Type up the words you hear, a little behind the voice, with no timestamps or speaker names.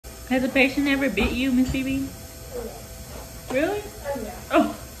Has a patient ever bit you, Miss BB? Really?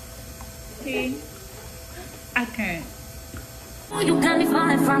 Oh. See? I can't. You got me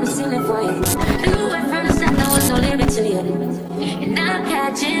falling from the ceiling for you. You went from the start, there was no limit to you. And I'm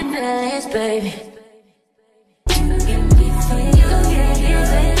catching feelings, baby.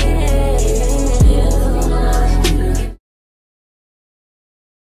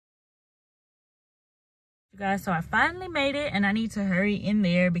 Guys, so I finally made it and I need to hurry in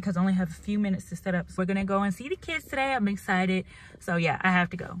there because I only have a few minutes to set up. So we're gonna go and see the kids today. I'm excited. So yeah, I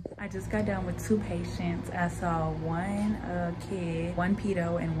have to go. I just got done with 2 patients. I saw one kid, 1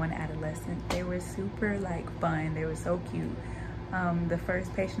 pedo and 1 adolescent. They were super like fun. They were so cute. The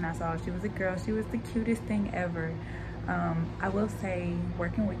first patient I saw, she was a girl. She was the cutest thing ever. I will say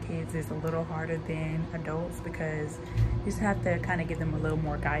working with kids is a little harder than adults because you just have to kind of give them a little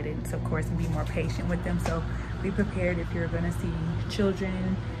more guidance, of course, and be more patient with them. So be prepared if you're going to see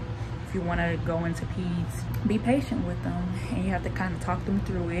children. If you want to go into peds, be patient with them, and you have to kind of talk them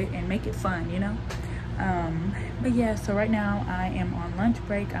through it and make it fun, you know. But yeah, so right now I am on lunch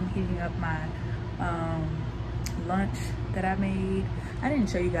break. I'm heating up my lunch that I made. I didn't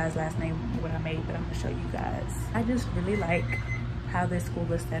show you guys last night what I made, but I'm gonna show you guys. I just really like how this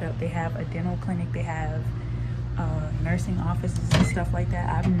school is set up. They have a dental clinic, they have nursing offices and stuff like that.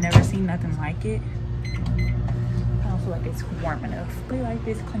 I've never seen nothing like it. I don't feel like it's warm enough. I really like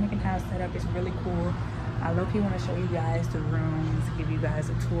this clinic and how it's set up. It's really cool. I low-key want to show you guys the rooms, give you guys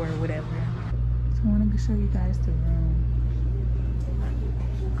a tour or whatever. So I want to show you guys the room.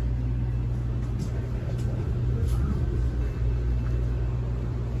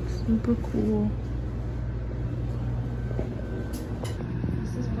 Super cool.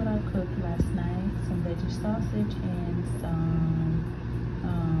 This is what I cooked last night. Some veggie sausage and some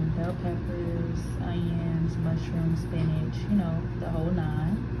bell peppers, onions, mushrooms, spinach, you know, the whole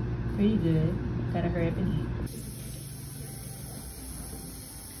 9. Pretty good. Gotta hurry up and eat.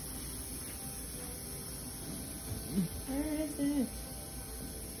 Where is it?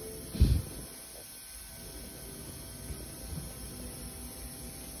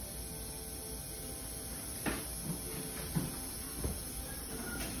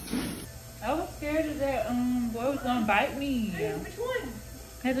 I was scared of that boy was gonna bite me. Hey, which one?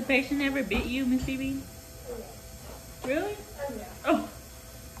 Has a patient ever bit you, Miss BB? Really? Yeah. Oh.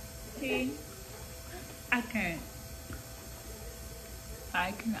 See? I can't.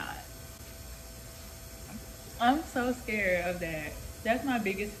 I cannot. I'm so scared of that. That's my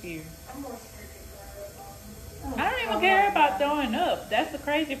biggest fear. I'm more scared of I don't even care about throwing up. That's the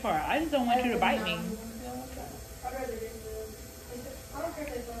crazy part. I just don't want you to bite me. I'd rather do I don't care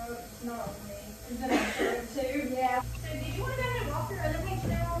if they throw up. It's not on me. Is that on too? Yeah. So did you want to go ahead and walk your other patient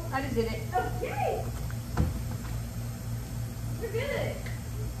now? I just did it. Okay. You're good.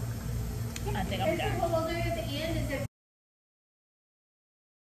 I think I'm done. What we'll do at the end is if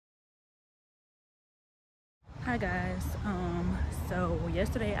Hi guys, so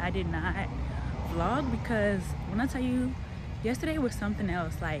yesterday I did not vlog because when I tell you, yesterday was something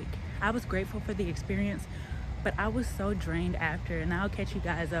else. Like, I was grateful for the experience, but I was so drained after, and I'll catch you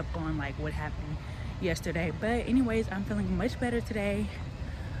guys up on like what happened yesterday. But anyways, I'm feeling much better today.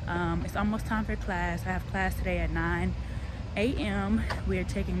 It's almost time for class. I have class today at 9 a.m. We are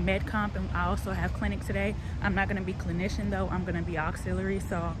taking med comp, and I also have clinic today. I'm not going to be clinician though, I'm going to be auxiliary,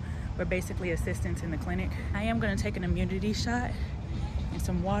 so we're basically assistants in the clinic. I am going to take an immunity shot and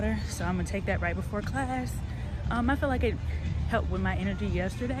some water, so I'm going to take that right before class. I feel like it helped with my energy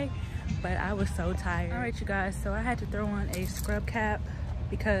yesterday, but I was so tired. All right, you guys, so I had to throw on a scrub cap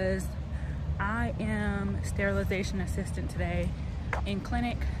because I am sterilization assistant today in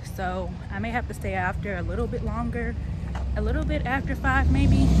clinic, so I may have to stay after a little bit longer, a little bit after 5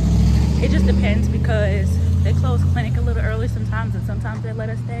 maybe. It just depends because they close clinic a little early sometimes, and sometimes they let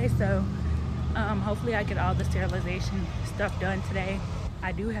us stay. So hopefully I get all the sterilization stuff done today.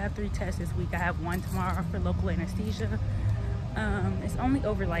 I do have 3 tests this week. I have 1 tomorrow for local anesthesia. It's only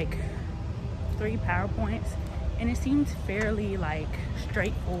over like 3 PowerPoints, and it seems fairly like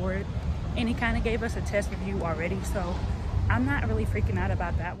straightforward, and he kind of gave us a test review already, so I'm not really freaking out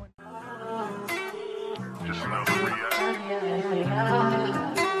about that one. Just another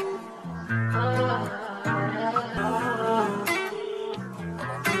reaction.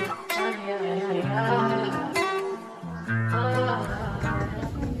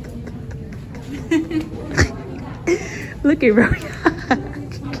 Look at Rory.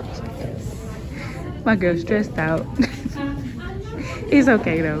 My girl's stressed out. It's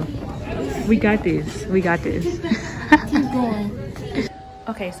okay though. We got this. We got this. keep going.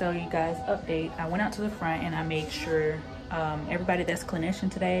 Okay, so you guys, update. I went out to the front and I made sure everybody that's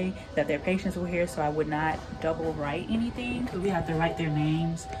clinician today that their patients were here, so I would not double write anything. So we have to write their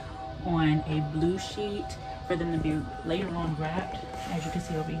names on a blue sheet for them to be later on wrapped, as you can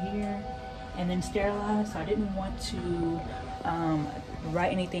see over here, and then sterilized. So I didn't want to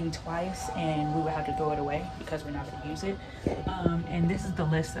write anything twice and we would have to throw it away because we're not going to use it. And this is the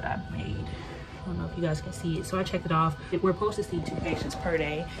list that I've made. I don't know if you guys can see it. So I checked it off. We're supposed to see 2 patients per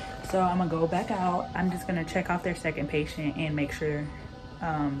day. So I'm gonna go back out. I'm just gonna check off their second patient and make sure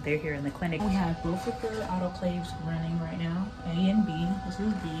they're here in the clinic. We have both of the autoclaves running right now, A and B. This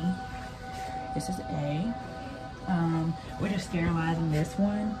is B, this is A. We're just sterilizing this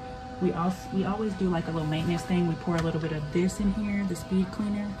one. We always do like a little maintenance thing. We pour a little bit of this in here, the speed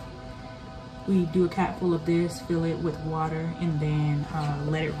cleaner. We do a cap full of this, fill it with water, and then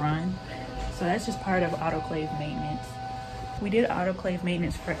let it run. So that's just part of autoclave maintenance. We did autoclave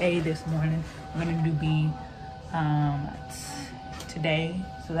maintenance for A this morning. We're gonna do B today.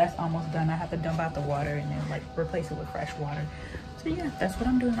 So that's almost done. I have to dump out the water and then like replace it with fresh water. So yeah, that's what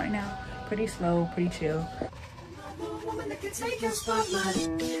I'm doing right now. Pretty slow, pretty chill.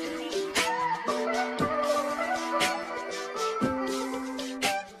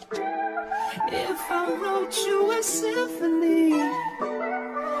 If I wrote you a symphony,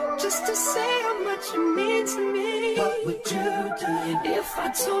 just to say how much you mean to me, what would you do? If I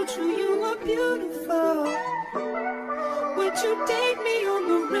told you you were beautiful, would you date me on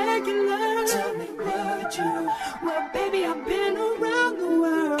the regular? Tell me, would you? Well, baby, I've been around the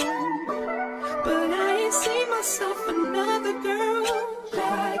world, but I ain't seen myself another girl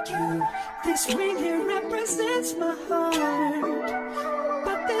like you. This ring here represents my heart,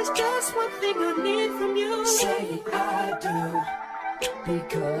 but there's just one thing I need from you. Say I do.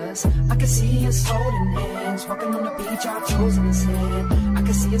 Because I can see us holding hands, walking on the beach, our toes in the sand. I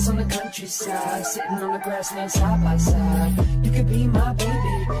can see us on the countryside, sitting on the grassland side by side. You could be my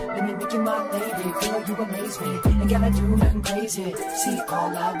baby, let me make you my lady. Girl, you amaze me, ain't gotta do nothing crazy. See,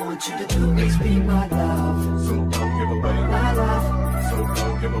 all I want you to do is be my love. So don't give away my love. So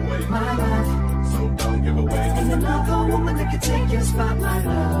don't give away my love. So don't give away. And another woman that can take your spot, my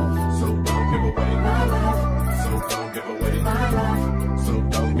love. So don't give away my love. So don't give away my love. So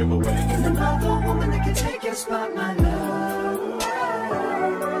don't give away. And another woman that can take your spot, my love.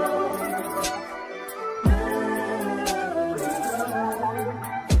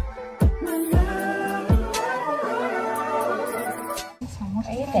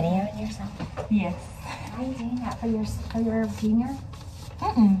 Are you videoing yourself? Yes. Are you doing that for your junior?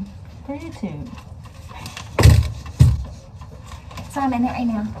 For YouTube. So I'm in it right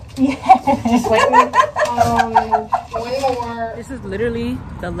now. Just wait one more. This is literally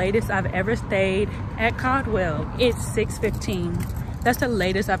the latest I've ever stayed at Caldwell. It's 6:15. That's the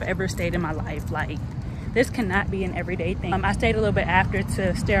latest I've ever stayed in my life. Like, this cannot be an everyday thing. I stayed a little bit after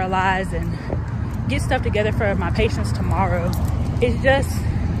to sterilize and get stuff together for my patients tomorrow.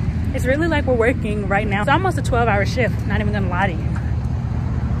 It's really like we're working right now. It's almost a 12-hour shift, not even gonna lie to you.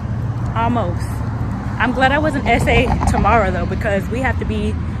 Almost. I'm glad I wasn't SA tomorrow though, because we have to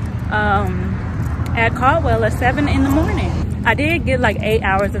be at Caldwell at 7 in the morning. I did get like 8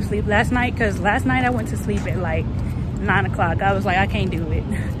 hours of sleep last night, because last night I went to sleep at like 9 o'clock. I was like, I can't do it.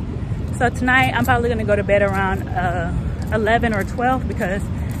 So tonight I'm probably gonna go to bed around 11 or 12, because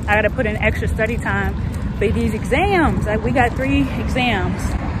I gotta put in extra study time for these exams. Like, we got 3 exams.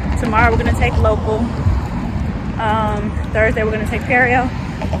 Tomorrow we're gonna take local. Thursday we're gonna take perio.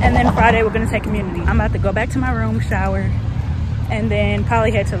 And then Friday we're gonna take community. I'm about to go back to my room, shower, and then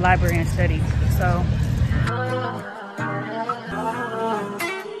probably head to the library and study. So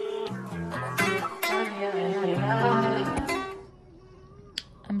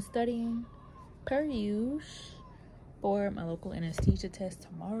I'm studying per usual for my local anesthesia test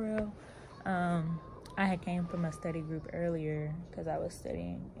tomorrow. I had came from a study group earlier because I was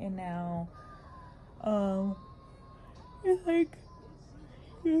studying, and now it's like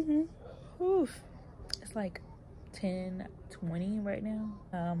it's like 10:20 right now.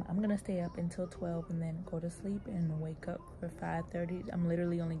 I'm gonna stay up until 12 and then go to sleep and wake up for 5:30. I'm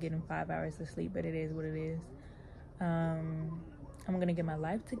literally only getting 5 hours of sleep, but it is what it is. I'm gonna get my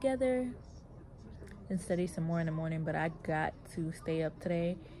life together and study some more in the morning, but I got to stay up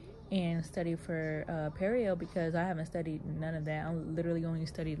today and study for perio, because I haven't studied none of that. I literally only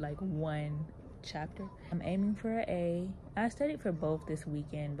studied like 1 chapter. I'm aiming for an A. I studied for both this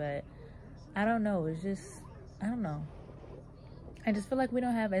weekend, but I don't know. It's just, I don't know. I just feel like we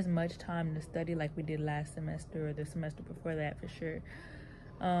don't have as much time to study like we did last semester or the semester before that, for sure.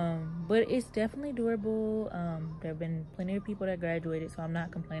 But it's definitely doable. There have been plenty of people that graduated, so I'm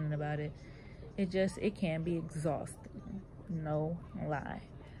not complaining about it. It can be exhausting. no lie.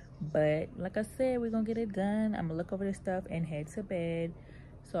 But like I said, we're gonna get it done. I'm gonna look over this stuff and head to bed.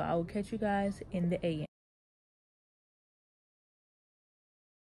 So I will catch you guys in the AM.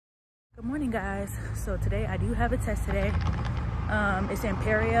 Good morning, guys. So today I do have a test today. It's in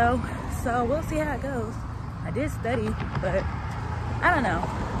perio, so we'll see how it goes. I did study, but I don't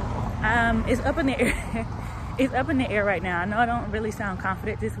know. It's up in the air. It's up in the air right now. I know I don't really sound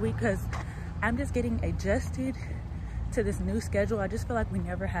confident this week because I'm just getting adjusted to this new schedule. I just feel like we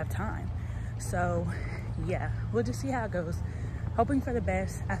never have time. So yeah, we'll just see how it goes. Hoping for the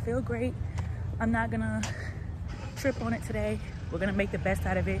best. I feel great. I'm not gonna trip on it today. We're gonna make the best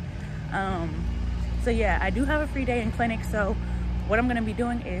out of it. So yeah, I do have a free day in clinic, so what I'm gonna be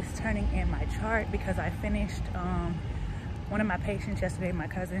doing is turning in my chart because I finished one of my patients yesterday, my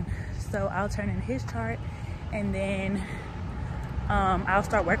cousin. So I'll turn in his chart, and then I'll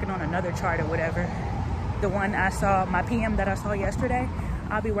start working on another chart or whatever. The one I saw, my PM that I saw yesterday,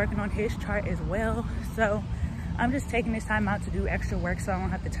 I'll be working on his chart as well. So I'm just taking this time out to do extra work so I don't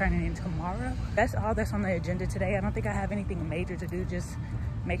have to turn it in tomorrow. That's all that's on the agenda today. I don't think I have anything major to do, just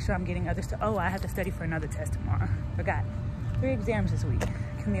make sure I'm getting other stuff. Oh, I have to study for another test tomorrow. Forgot. 3 exams this week,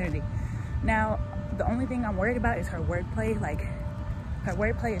 community. Now, the only thing I'm worried about is her wordplay. Like, her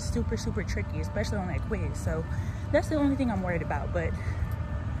wordplay is super, super tricky, especially on that quiz. So that's the only thing I'm worried about, but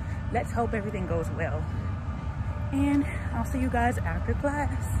let's hope everything goes well. And I'll see you guys after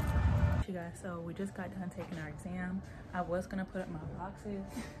class. You guys, so we just got done taking our exam. I was gonna put up my boxes.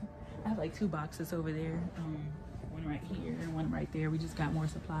 I have like 2 boxes over there. One right here and one right there. We just got more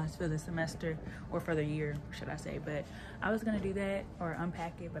supplies for the semester, or for the year, should I say. But I was gonna do that or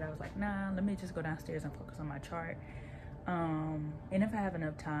unpack it, but I was like, nah, let me just go downstairs and focus on my chart. And if I have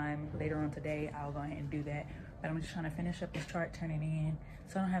enough time later on today, I'll go ahead and do that. But I'm just trying to finish up this chart, turn it in,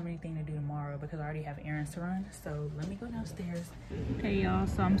 so I don't have anything to do tomorrow because I already have errands to run. So let me go downstairs. Hey y'all,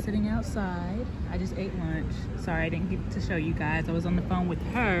 so I'm sitting outside. I just ate lunch. Sorry I didn't get to show you guys. I was on the phone with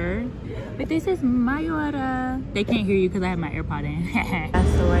her. But this is my order. They can't hear you because I have my AirPod in.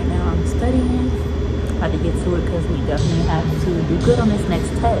 So right now I'm studying. About to get to it because we definitely have to do good on this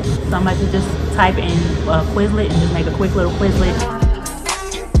next test. So I'm about to just type in Quizlet and just make a quick little Quizlet.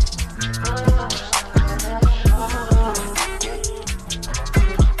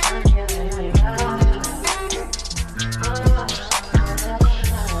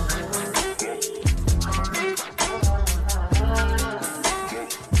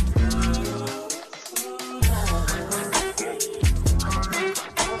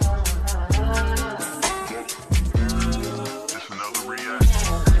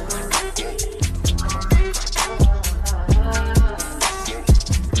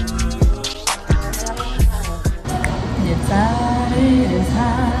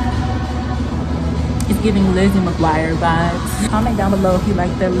 Giving Lizzie McGuire vibes. Comment down below if you like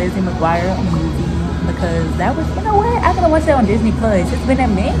the Lizzie McGuire movie, because that was, you know what, I could have watched that on Disney Plus. It's been a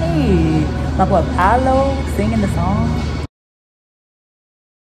minute. My boy Paulo singing the song.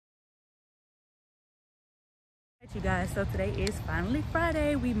 You guys, so today is finally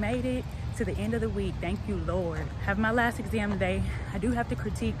Friday. We made it to the end of the week. Thank you, Lord. Have my last exam today. I do have to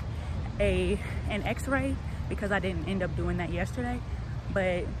critique an x-ray because I didn't end up doing that yesterday,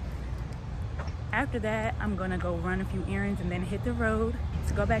 but after that, I'm gonna go run a few errands and then hit the road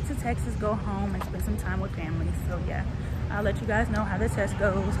to go back to Texas, go home and spend some time with family. So yeah, I'll let you guys know how the test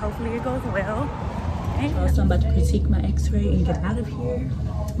goes. Hopefully it goes well. And so I'm about to critique my x-ray and get out of here.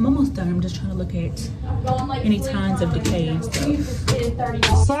 I'm almost done. I'm just trying to look at any signs of decay and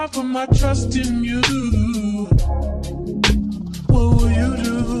stuff. Far from my trust in you, what will you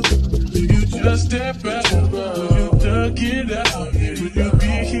do? Will you just step back? Will you duck it out? Will you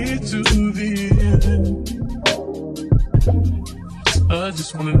be here to the end? I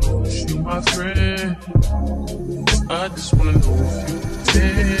just wanna know if you my friend. I just wanna know if you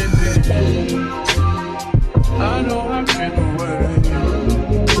pretending. I know I've been away.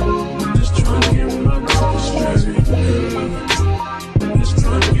 I'm just trying to get my mind straight. I'm just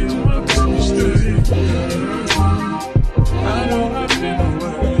trying to get my mind straight. I know I've been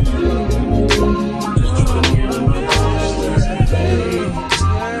away. I'm just trying to get my mind straight.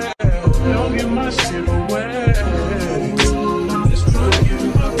 Don't get my shit away. I'm just trying to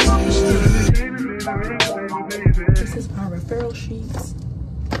get my mind straight. This is my referral sheets.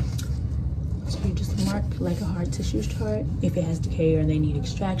 You just mark like a hard tissues chart. If it has decay or they need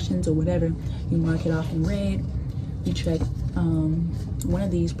extractions or whatever, you mark it off in red. You check one of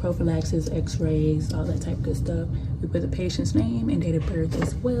these prophylaxis, x-rays, all that type of good stuff. We put the patient's name and date of birth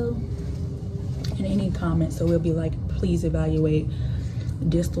as well, and any comments. So we'll be like, please evaluate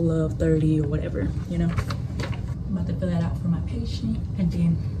distal of 30 or whatever, you know. I'm about to fill that out for my patient and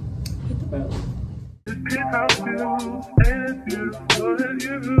then hit the road.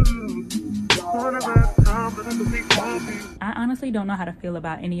 I honestly don't know how to feel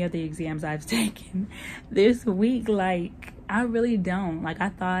about any of the exams I've taken this week. Like, I really don't. Like, I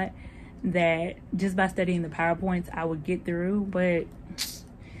thought that just by studying the PowerPoints I would get through, but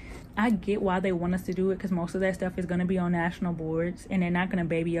I get why they want us to do it, because most of that stuff is going to be on national boards and they're not going to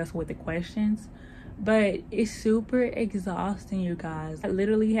baby us with the questions. But it's super exhausting, you guys. I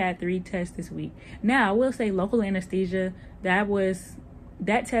literally had 3 tests this week. Now, I will say local anesthesia, that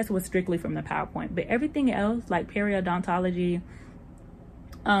test was strictly from the PowerPoint. But everything else, like periodontology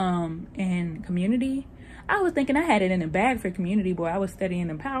and community, I was thinking I had it in the bag for community, boy. I was studying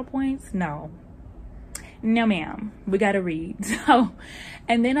the PowerPoints. No ma'am, we gotta read. So,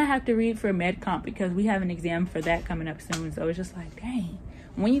 and then I have to read for med comp because we have an exam for that coming up soon. So it's just like, dang,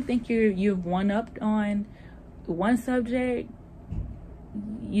 when you think you've one-upped on one subject,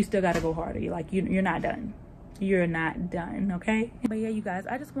 you still gotta go harder. You're not done. You're not done, okay? But yeah, you guys,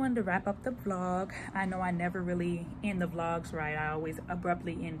 I just wanted to wrap up the vlog. I know I never really end the vlogs right. I always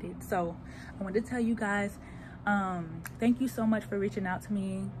abruptly end it. So I wanted to tell you guys, thank you so much for reaching out to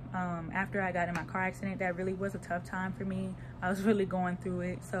me after I got in my car accident. That really was a tough time for me. I was really going through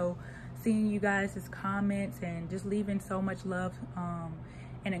it. So seeing you guys' comments and just leaving so much love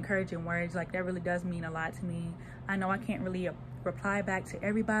and encouraging words, like, that really does mean a lot to me. I know I can't really reply back to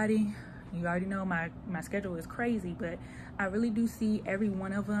everybody. You already know my schedule is crazy, but I really do see every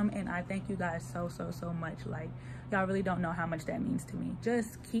one of them, and I thank you guys so much. Like, y'all really don't know how much that means to me.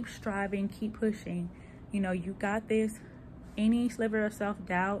 Just keep striving, keep pushing. You know, you got this. Any sliver of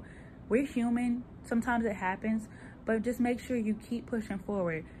self-doubt, we're human. Sometimes it happens, but just make sure you keep pushing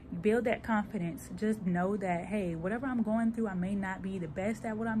forward. Build that confidence. Just know that, hey, whatever I'm going through, I may not be the best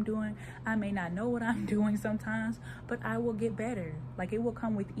at what I'm doing. I may not know what I'm doing sometimes, but I will get better. Like, it will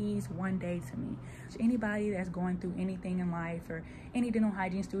come with ease one day to me. Anybody that's going through anything in life, or any dental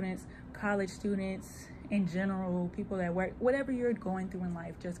hygiene students, college students in general, people that work, whatever you're going through in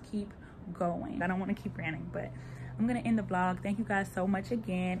life, just keep going. I don't want to keep ranting, but I'm gonna end the vlog. Thank you guys so much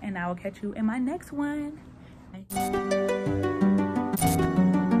again, and I will catch you in my next one. Bye.